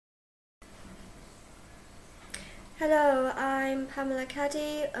Hello, I'm Pamela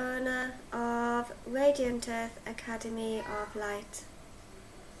Caddy, owner of Radiant Earth Academy of Light.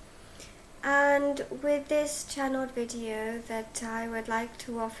 And with this channeled video that I would like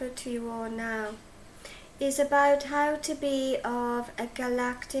to offer to you all now is about how to be of a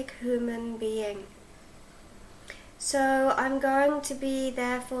galactic human being. So I'm going to be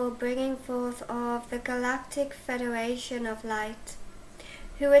therefore bringing forth of the Galactic Federation of Light,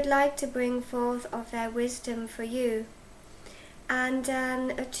 who would like to bring forth of their wisdom for you, and an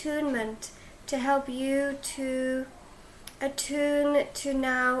attunement to help you to attune to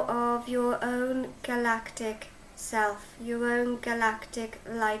now of your own galactic self, your own galactic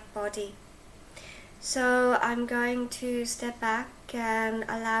light body. So I'm going to step back and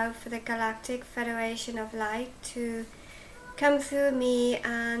allow for the Galactic Federation of Light to come through me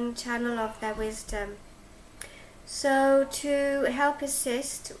and channel of their wisdom. So to help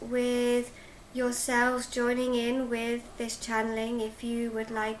assist with yourselves joining in with this channeling, if you would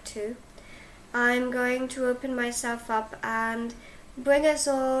like to, I'm going to open myself up and bring us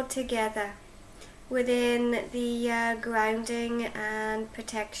all together within the grounding and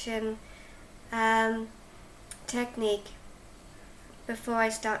protection technique before I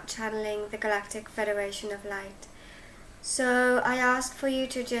start channeling the Galactic Federation of Light. So I ask for you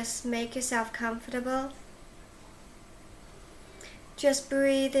to just make yourself comfortable. Just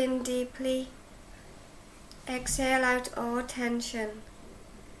breathe in deeply, exhale out all tension,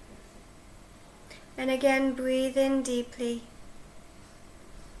 and again breathe in deeply,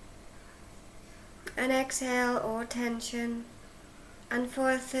 and exhale all tension, and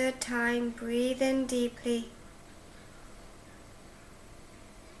for a third time breathe in deeply,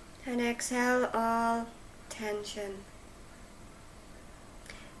 and exhale all tension.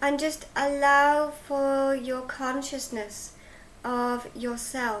 And just allow for your consciousness of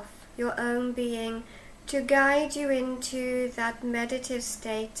yourself, your own being, to guide you into that meditative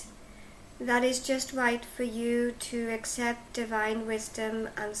state that is just right for you to accept divine wisdom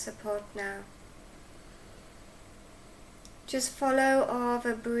and support now. Just follow of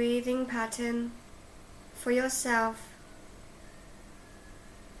a breathing pattern for yourself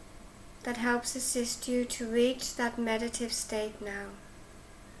that helps assist you to reach that meditative state now.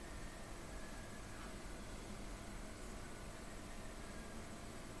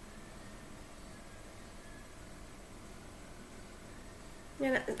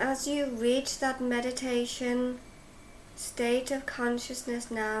 And as you reach that meditation state of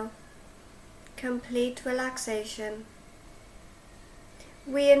consciousness now, complete relaxation,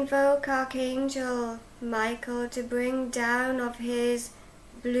 we invoke Archangel Michael to bring down of his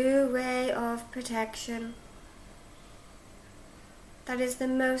blue ray of protection. That is the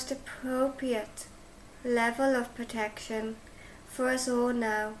most appropriate level of protection for us all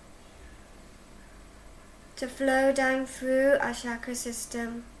now, to flow down through our chakra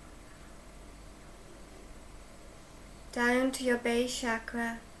system, down to your base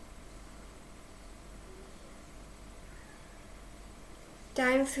chakra,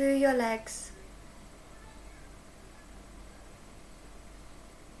 down through your legs.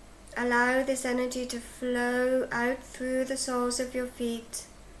 Allow this energy to flow out through the soles of your feet.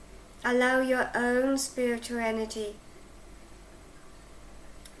 Allow your own spiritual energy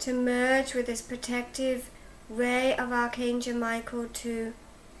to merge with this protective ray of Archangel Michael too,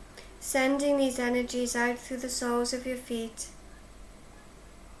 sending these energies out through the soles of your feet,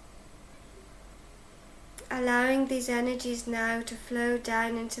 allowing these energies now to flow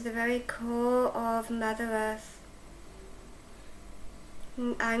down into the very core of Mother Earth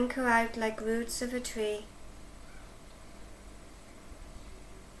and anchor out like roots of a tree.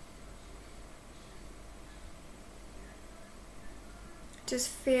 Just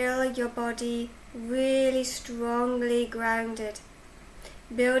feel your body really strongly grounded,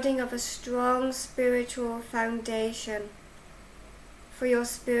 building of a strong spiritual foundation for your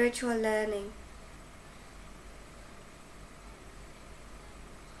spiritual learning.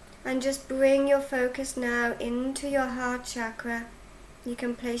 And just bring your focus now into your heart chakra. You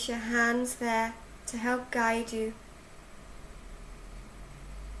can place your hands there to help guide you.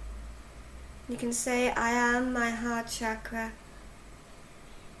 You can say, I am my heart chakra.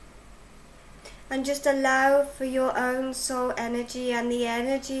 And just allow for your own soul energy and the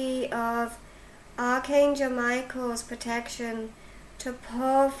energy of Archangel Michael's protection to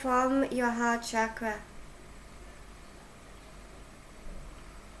pour from your heart chakra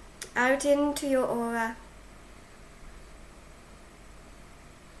out into your aura.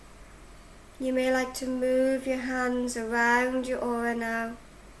 You may like to move your hands around your aura now,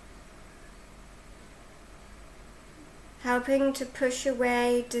 helping to push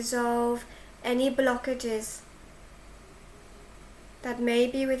away, dissolve any blockages that may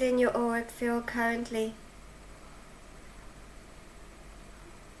be within your auric field currently.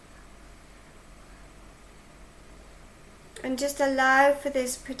 And just allow for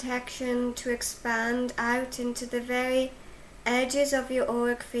this protection to expand out into the very edges of your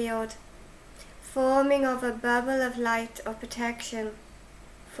auric field, forming of a bubble of light or protection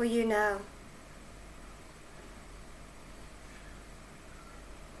for you now.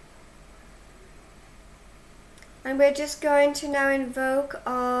 And we're just going to now invoke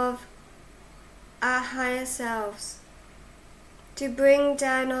of our higher selves to bring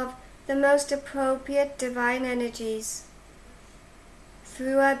down of the most appropriate divine energies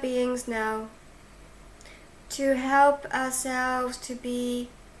through our beings now, to help ourselves to be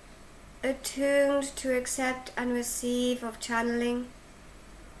attuned to accept and receive of channeling,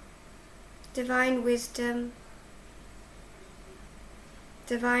 divine wisdom,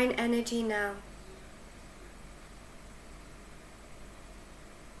 divine energy now.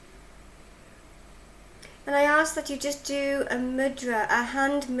 And I ask that you just do a mudra, a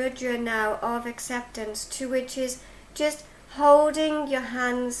hand mudra now of acceptance, to which is just holding your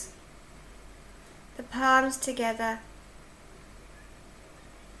hands, the palms together,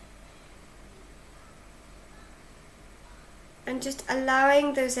 and just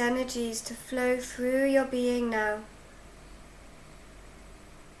allowing those energies to flow through your being now.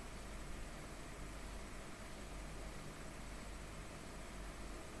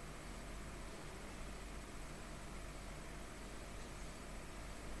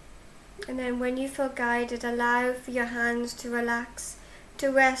 And then when you feel guided, allow for your hands to relax, to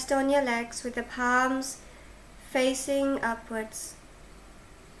rest on your legs with the palms facing upwards,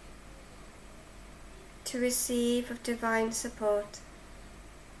 to receive of divine support.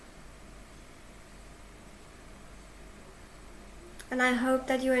 And I hope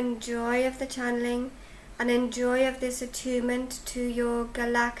that you enjoy of the channeling and enjoy of this attunement to your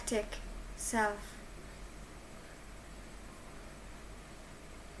galactic self.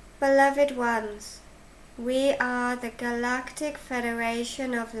 Beloved ones, we are the Galactic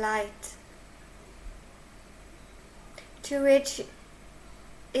Federation of Light, to which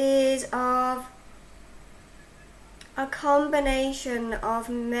is of a combination of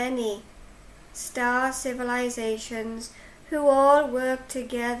many star civilizations who all work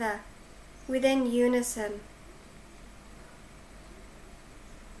together within unison.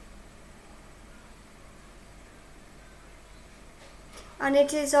 And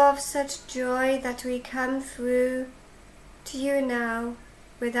it is of such joy that we come through to you now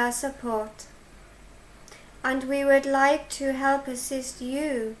with our support. And we would like to help assist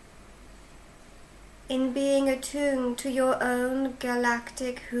you in being attuned to your own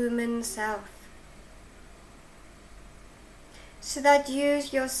galactic human self, so that you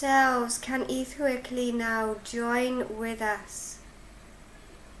yourselves can etherically now join with us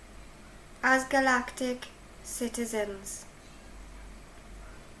as galactic citizens.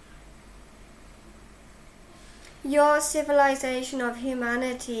 Your civilization of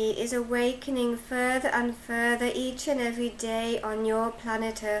humanity is awakening further and further each and every day on your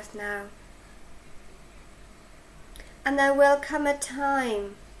planet Earth now. And there will come a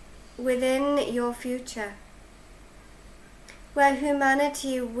time within your future where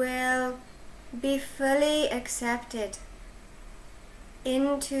humanity will be fully accepted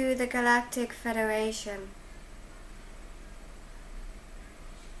into the Galactic Federation.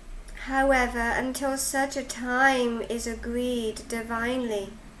 However, until such a time is agreed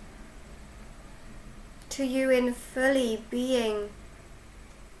divinely to you in fully being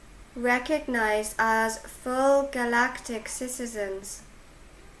recognized as full galactic citizens,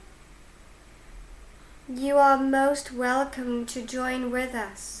 you are most welcome to join with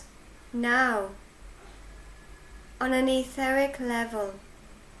us now on an etheric level.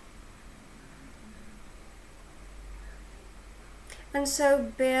 And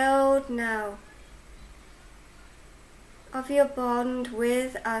so build now of your bond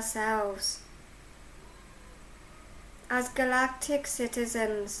with ourselves as galactic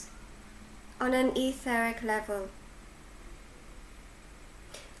citizens on an etheric level.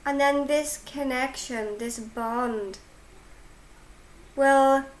 And then this connection, this bond,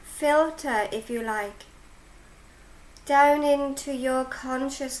 will filter, if you like, down into your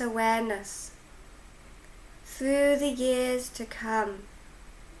conscious awareness through the years to come,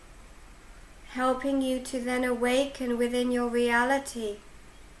 helping you to then awaken within your reality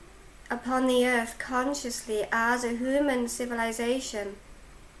upon the earth consciously as a human civilization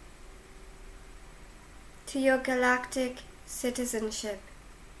to your galactic citizenship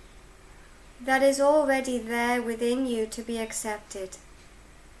that is already there within you to be accepted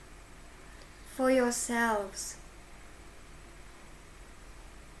for yourselves.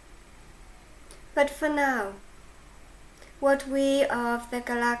 But for now, what we of the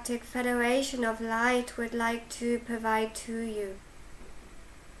Galactic Federation of Light would like to provide to you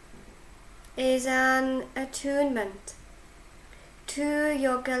is an attunement to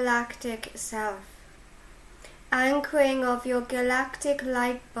your galactic self, anchoring of your galactic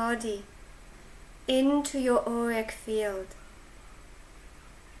light body into your auric field.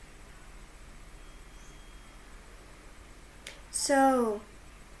 So,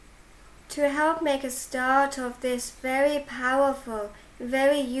 to help make a start of this very powerful,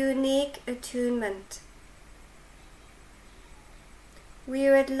 very unique attunement, we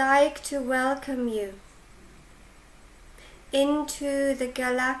would like to welcome you into the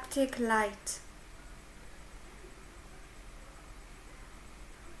galactic light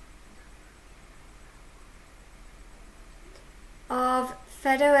of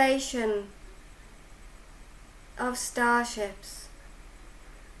Federation of Starships.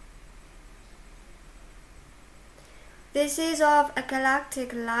 This is of a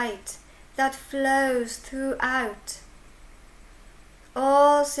galactic light that flows throughout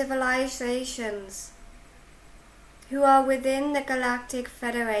all civilizations who are within the Galactic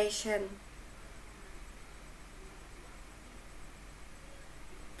Federation.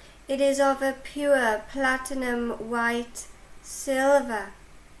 It is of a pure platinum, white, silver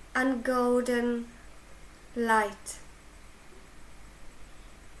and golden light.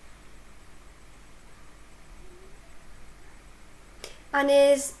 And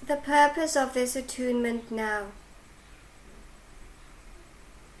is the purpose of this attunement now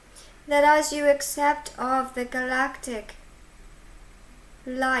that as you accept of the galactic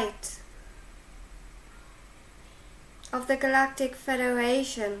light of the Galactic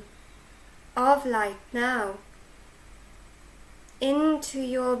Federation of Light now into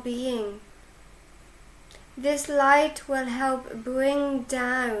your being, this light will help bring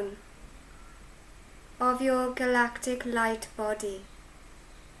down of your galactic light body.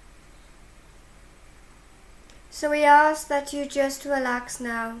 So we ask that you just relax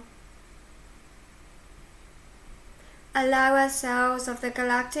now. Allow ourselves of the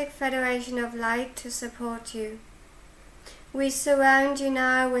Galactic Federation of Light to support you. We surround you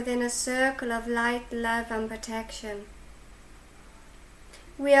now within a circle of light, love and protection.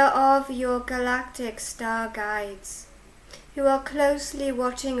 We are of your galactic star guides, who are closely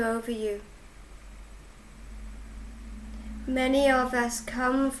watching over you. Many of us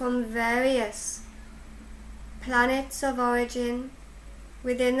come from various planets of origin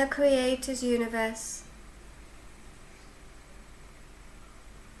within the Creator's universe,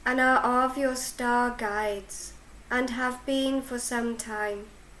 and are of your star guides, and have been for some time.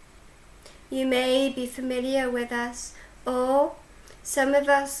 You may be familiar with us, or some of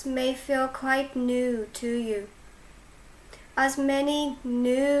us may feel quite new to you, as many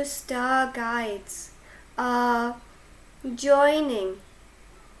new star guides are joining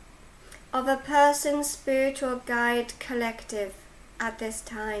of a person's spiritual guide collective at this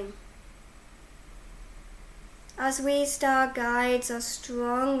time. As we star guides are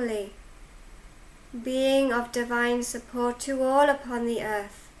strongly being of divine support to all upon the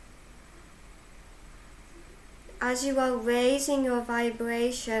earth, as you are raising your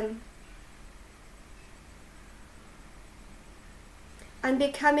vibration and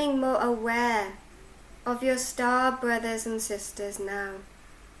becoming more aware of your star brothers and sisters now.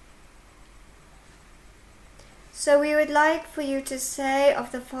 So we would like for you to say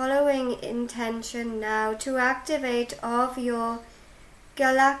of the following intention now to activate of your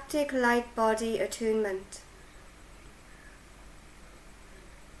Galactic Light Body attunement.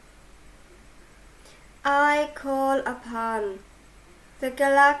 I call upon the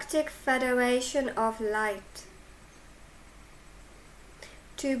Galactic Federation of Light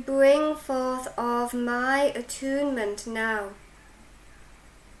to bring forth of my attunement now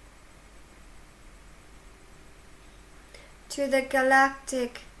to the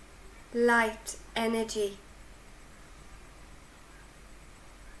Galactic Light Energy.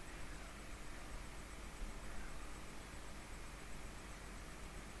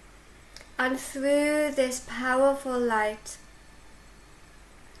 And through this powerful light,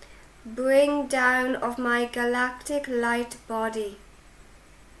 bring down of my galactic light body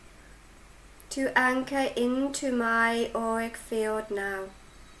to anchor into my auric field now,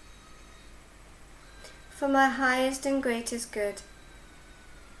 for my highest and greatest good.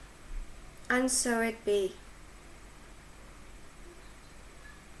 And so it be.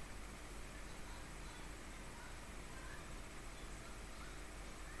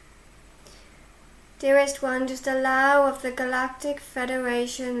 Dearest one, just allow of the Galactic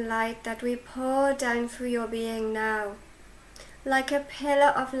Federation light that we pour down through your being now, like a pillar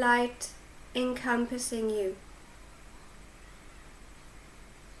of light encompassing you,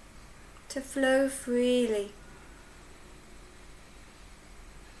 to flow freely.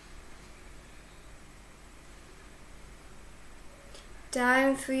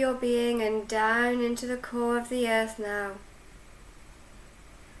 Down through your being and down into the core of the earth now.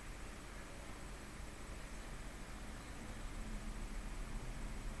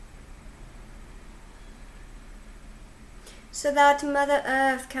 So that Mother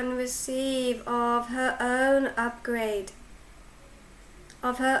Earth can receive of her own upgrade,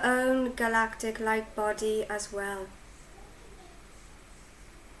 of her own galactic light body as well.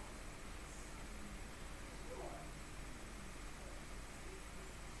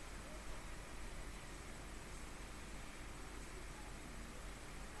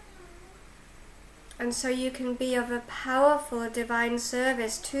 And so you can be of a powerful divine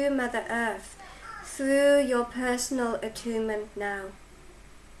service to Mother Earth through your personal attunement now.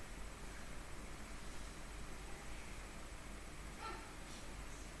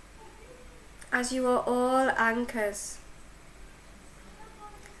 As you are all anchors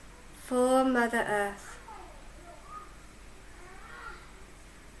for Mother Earth.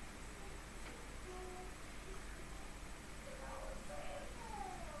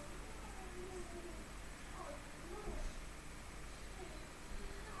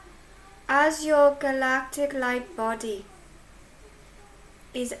 As your galactic light body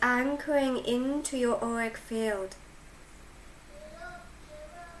is anchoring into your auric field,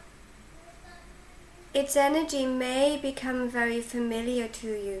 its energy may become very familiar to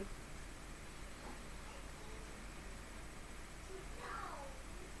you.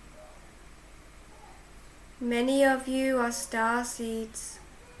 Many of you are star seeds,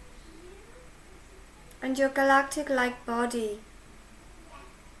 and your galactic light body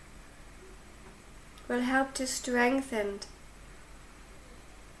will help to strengthen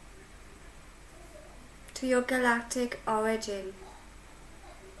to your galactic origin.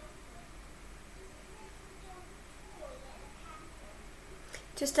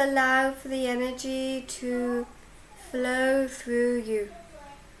 Just allow for the energy to flow through you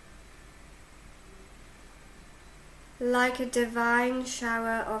like a divine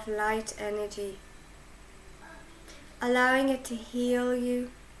shower of light energy, allowing it to heal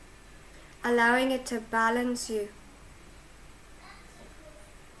you, allowing it to balance you,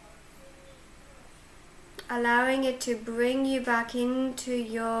 allowing it to bring you back into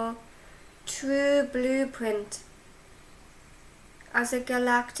your true blueprint as a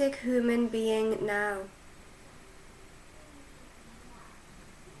galactic human being now.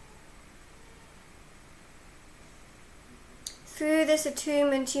 Through this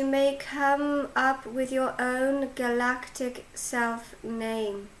attunement, you may come up with your own galactic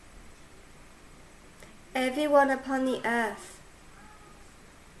self-name. Everyone upon the earth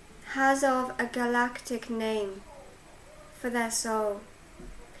has of a galactic name for their soul.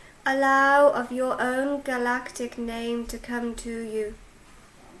 Allow of your own galactic name to come to you.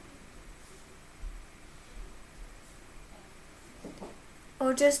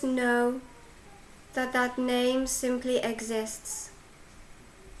 Or just know that that name simply exists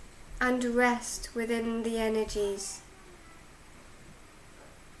and rest within the energies.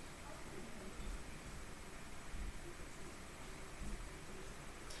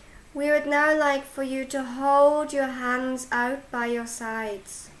 We would now like for you to hold your hands out by your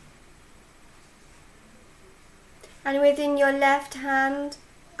sides. And within your left hand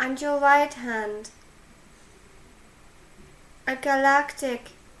and your right hand, a Galactic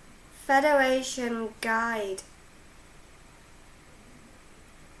Federation guide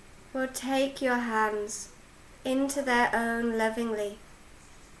will take your hands into their own lovingly.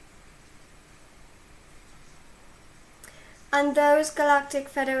 And those Galactic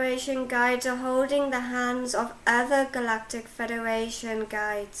Federation guides are holding the hands of other Galactic Federation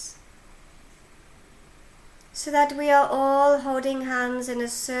guides, so that we are all holding hands in a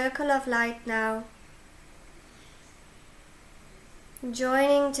circle of light now,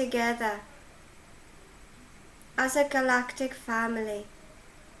 joining together as a galactic family.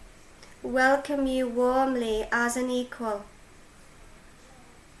 Welcome you warmly as an equal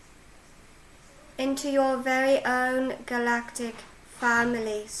into your very own galactic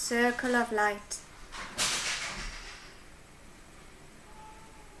family circle of light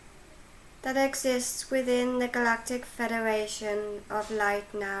that exists within the Galactic Federation of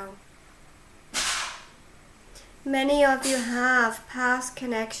Light now. Many of you have past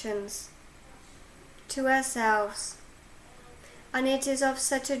connections to ourselves, and it is of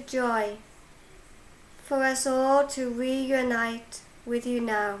such a joy for us all to reunite with you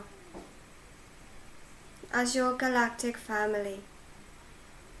now as your galactic family.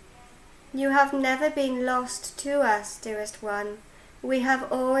 You have never been lost to us, dearest one. We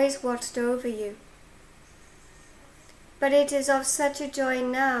have always watched over you. But it is of such a joy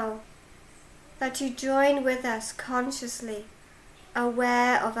now that you join with us consciously,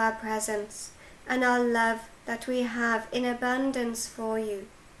 aware of our presence and our love that we have in abundance for you.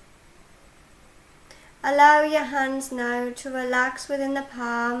 Allow your hands now to relax within the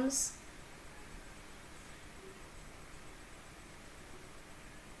palms,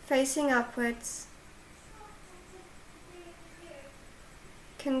 facing upwards,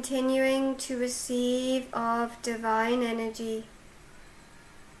 continuing to receive of divine energy.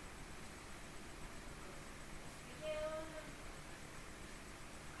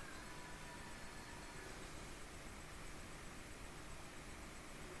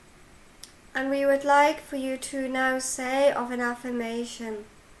 And we would like for you to now say of an affirmation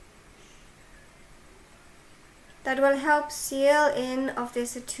that will help seal in of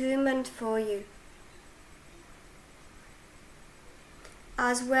this attunement for you,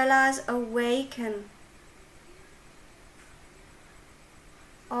 as well as awaken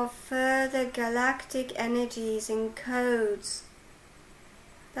of further galactic energies and codes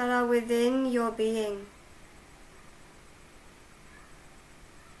that are within your being.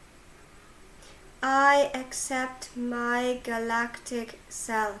 I accept my galactic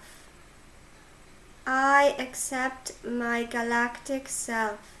self. I accept my galactic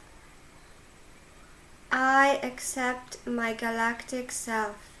self. I accept my galactic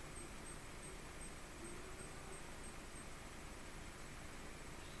self.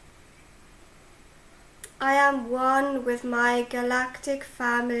 I am one with my galactic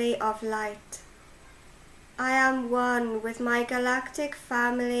family of light. I am one with my galactic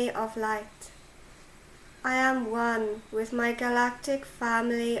family of light. I am one with my galactic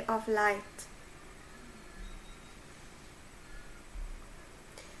family of light.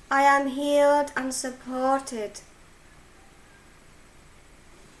 I am healed and supported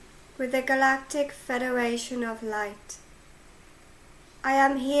with the Galactic Federation of Light. I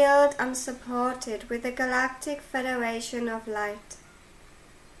am healed and supported with the Galactic Federation of Light.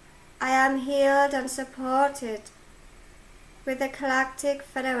 I am healed and supported with the Galactic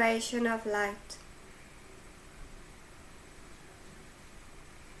Federation of Light.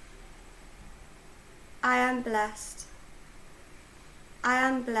 I am blessed. I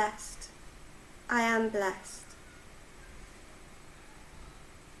am blessed. I am blessed.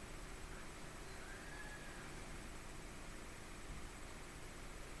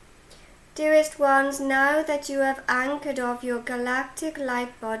 Dearest ones, now that you have anchored of your galactic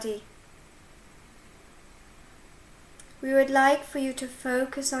light body, we would like for you to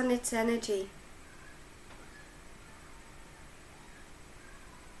focus on its energy.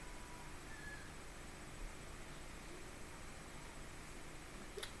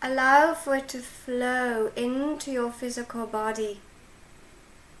 Allow for it to flow into your physical body.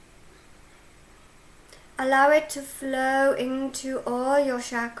 Allow it to flow into all your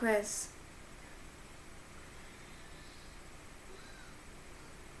chakras.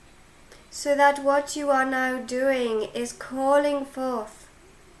 So that what you are now doing is calling forth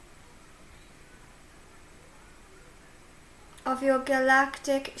of your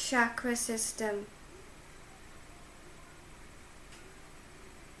galactic chakra system.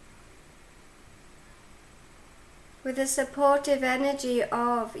 With the supportive energy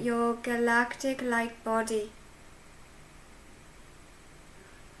of your galactic light body.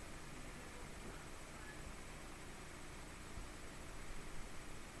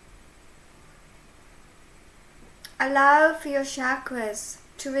 Allow for your chakras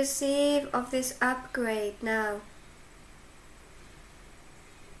to receive of this upgrade now.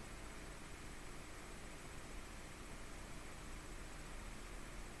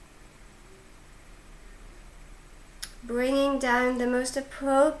 Bringing down the most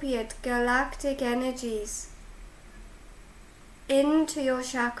appropriate galactic energies into your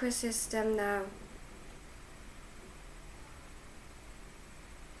chakra system now.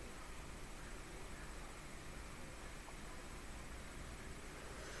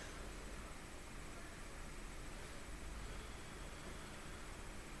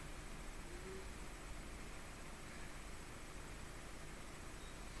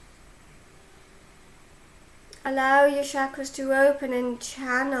 Allow your chakras to open and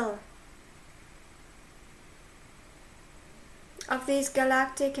channel of these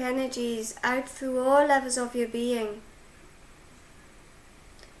galactic energies out through all levels of your being,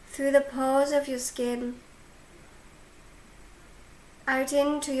 through the pores of your skin, out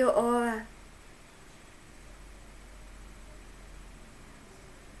into your aura.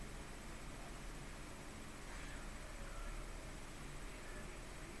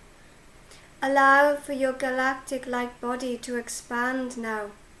 Allow for your galactic light body to expand now.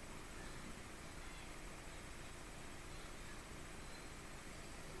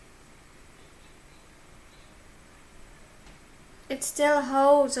 It still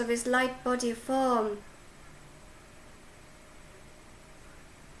holds of its light body form,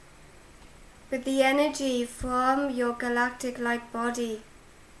 but the energy from your galactic light body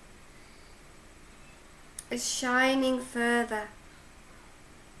is shining further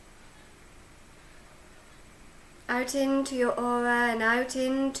out into your aura and out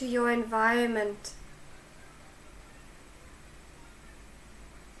into your environment.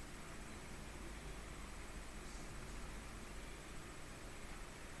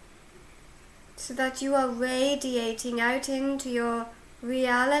 So that you are radiating out into your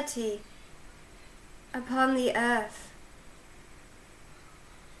reality upon the earth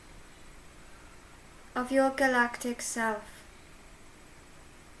of your galactic self.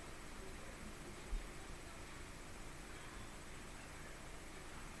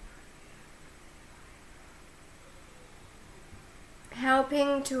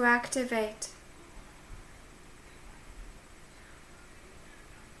 Helping to activate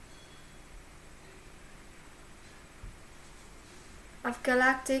of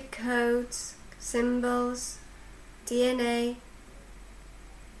galactic codes, symbols, DNA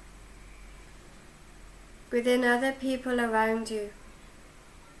within other people around you.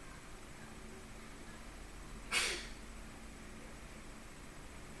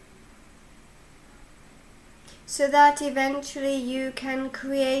 So that eventually you can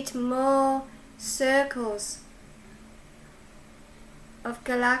create more circles of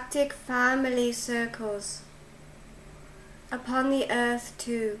galactic family circles upon the earth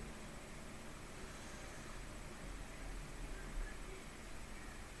too.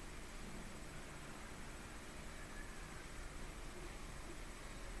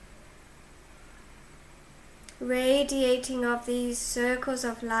 Radiating of these circles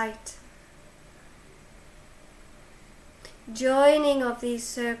of light, joining of these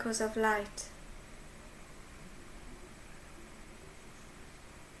circles of light,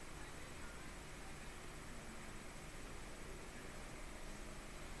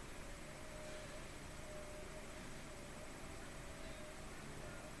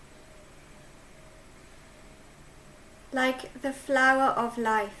 like the flower of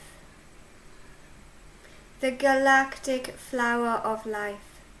life, the galactic flower of life.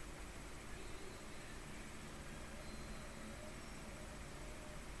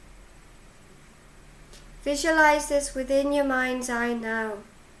 Visualize this within your mind's eye now,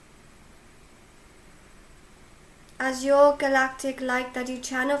 as your galactic light that you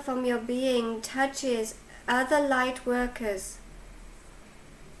channel from your being touches other light workers,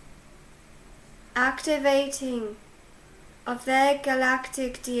 activating of their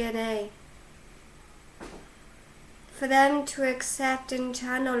galactic DNA, for them to accept and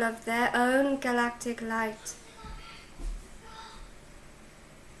channel of their own galactic light.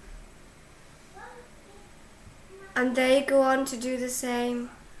 And they go on to do the same,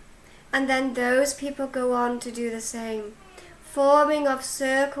 and then those people go on to do the same, forming of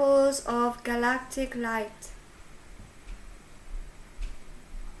circles of galactic light.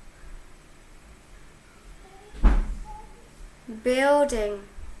 Building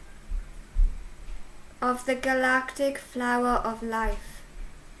of the galactic flower of life.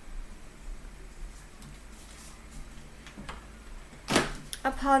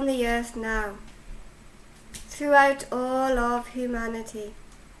 Upon the earth now, throughout all of humanity.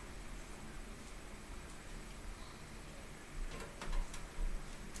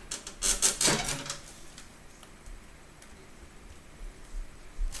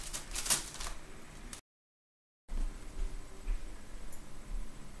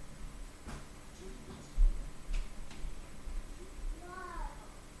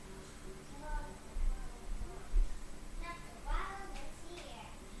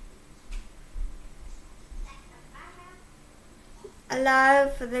 Allow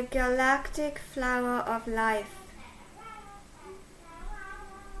for the galactic flower of life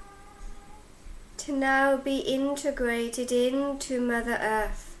to now be integrated into Mother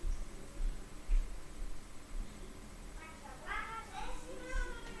Earth.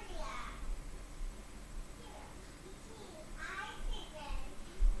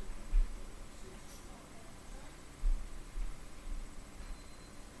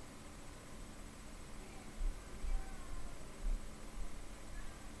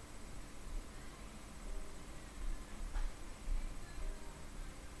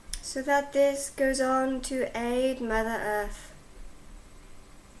 So that this goes on to aid Mother Earth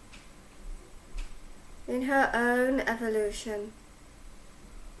in her own evolution,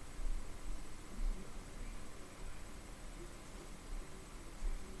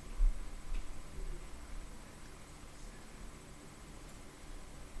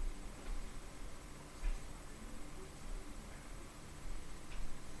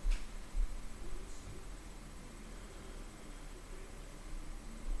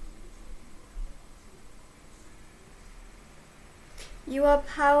 You are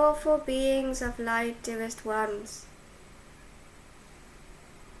powerful beings of light, dearest ones.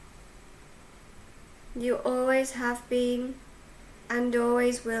 You always have been and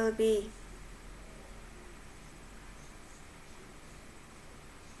always will be.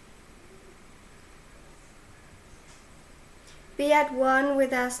 Be at one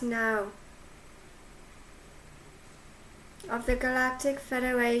with us now, of the Galactic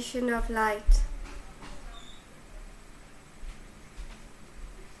Federation of Light.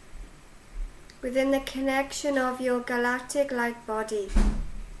 Within the connection of your Galactic Light Body.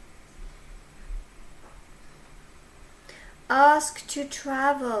 Ask to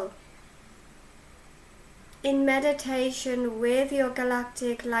travel in meditation with your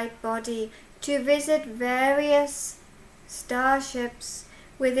Galactic Light Body to visit various starships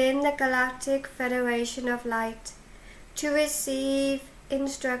within the Galactic Federation of Light, to receive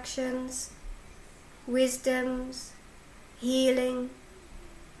instructions, wisdoms, healing,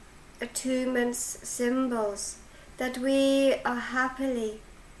 attunements, symbols that we are happily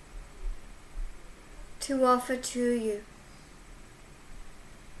to offer to you.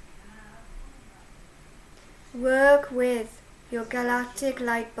 Work with your Galactic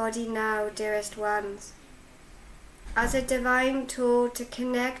Light Body now, dearest ones, as a divine tool to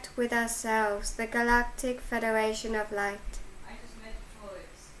connect with ourselves, the Galactic Federation of Light.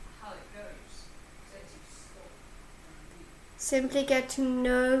 Simply get to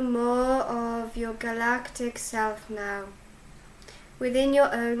know more of your galactic self now, within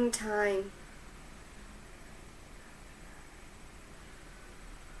your own time.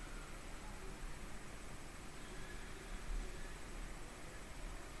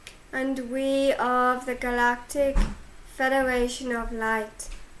 And we of the Galactic Federation of Light,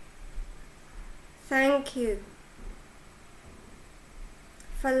 thank you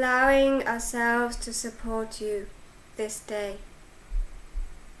for allowing ourselves to support you this day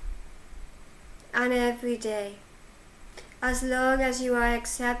and every day, as long as you are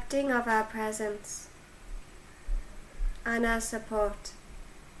accepting of our presence and our support.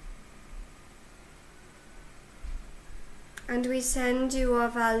 And we send you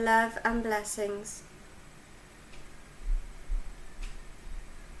of our love and blessings.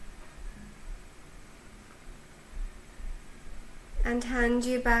 And hand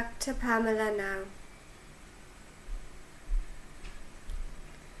you back to Pamela now,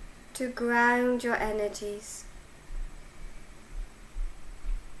 to ground your energies.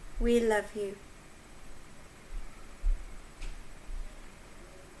 We love you.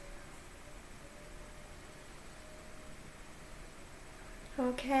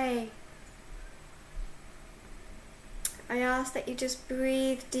 Okay. I ask that you just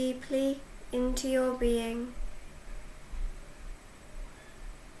breathe deeply into your being.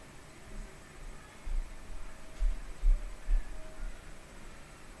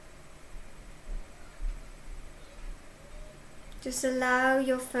 Just allow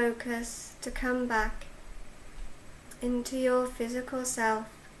your focus to come back into your physical self.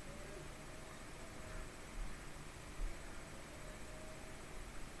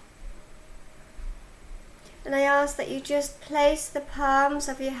 And I ask that you just place the palms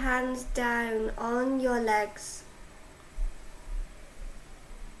of your hands down on your legs.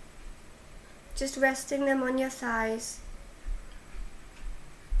 Just resting them on your thighs.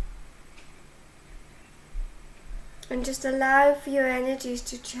 And just allow for your energies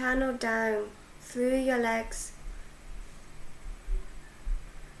to channel down through your legs,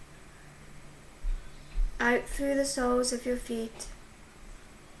 out through the soles of your feet,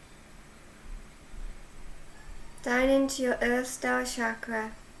 down into your Earth Star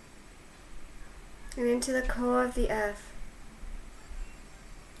chakra and into the core of the earth,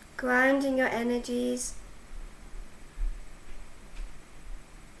 grounding your energies,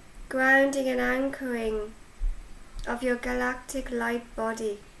 grounding and anchoring of your Galactic Light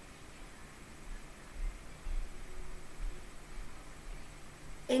Body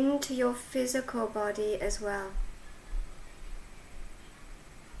into your physical body as well.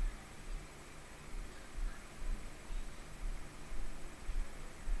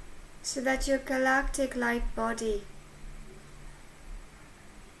 So that your Galactic Light Body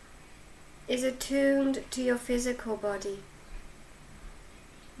is attuned to your physical body,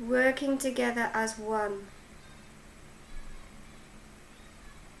 working together as one.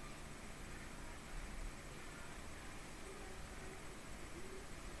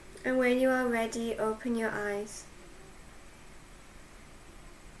 And when you are ready, open your eyes.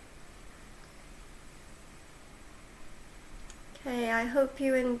 Okay, I hope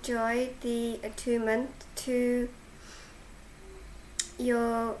you enjoyed the attunement to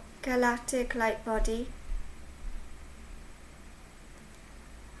your Galactic Light Body.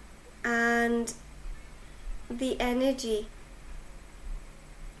 the energy,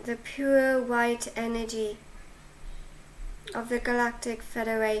 the pure white energy of the Galactic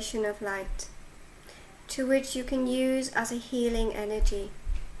Federation of Light, to which you can use as a healing energy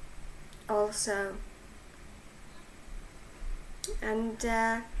also. And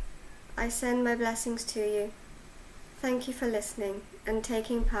I send my blessings to you. Thank you for listening and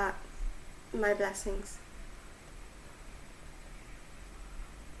taking part. My blessings.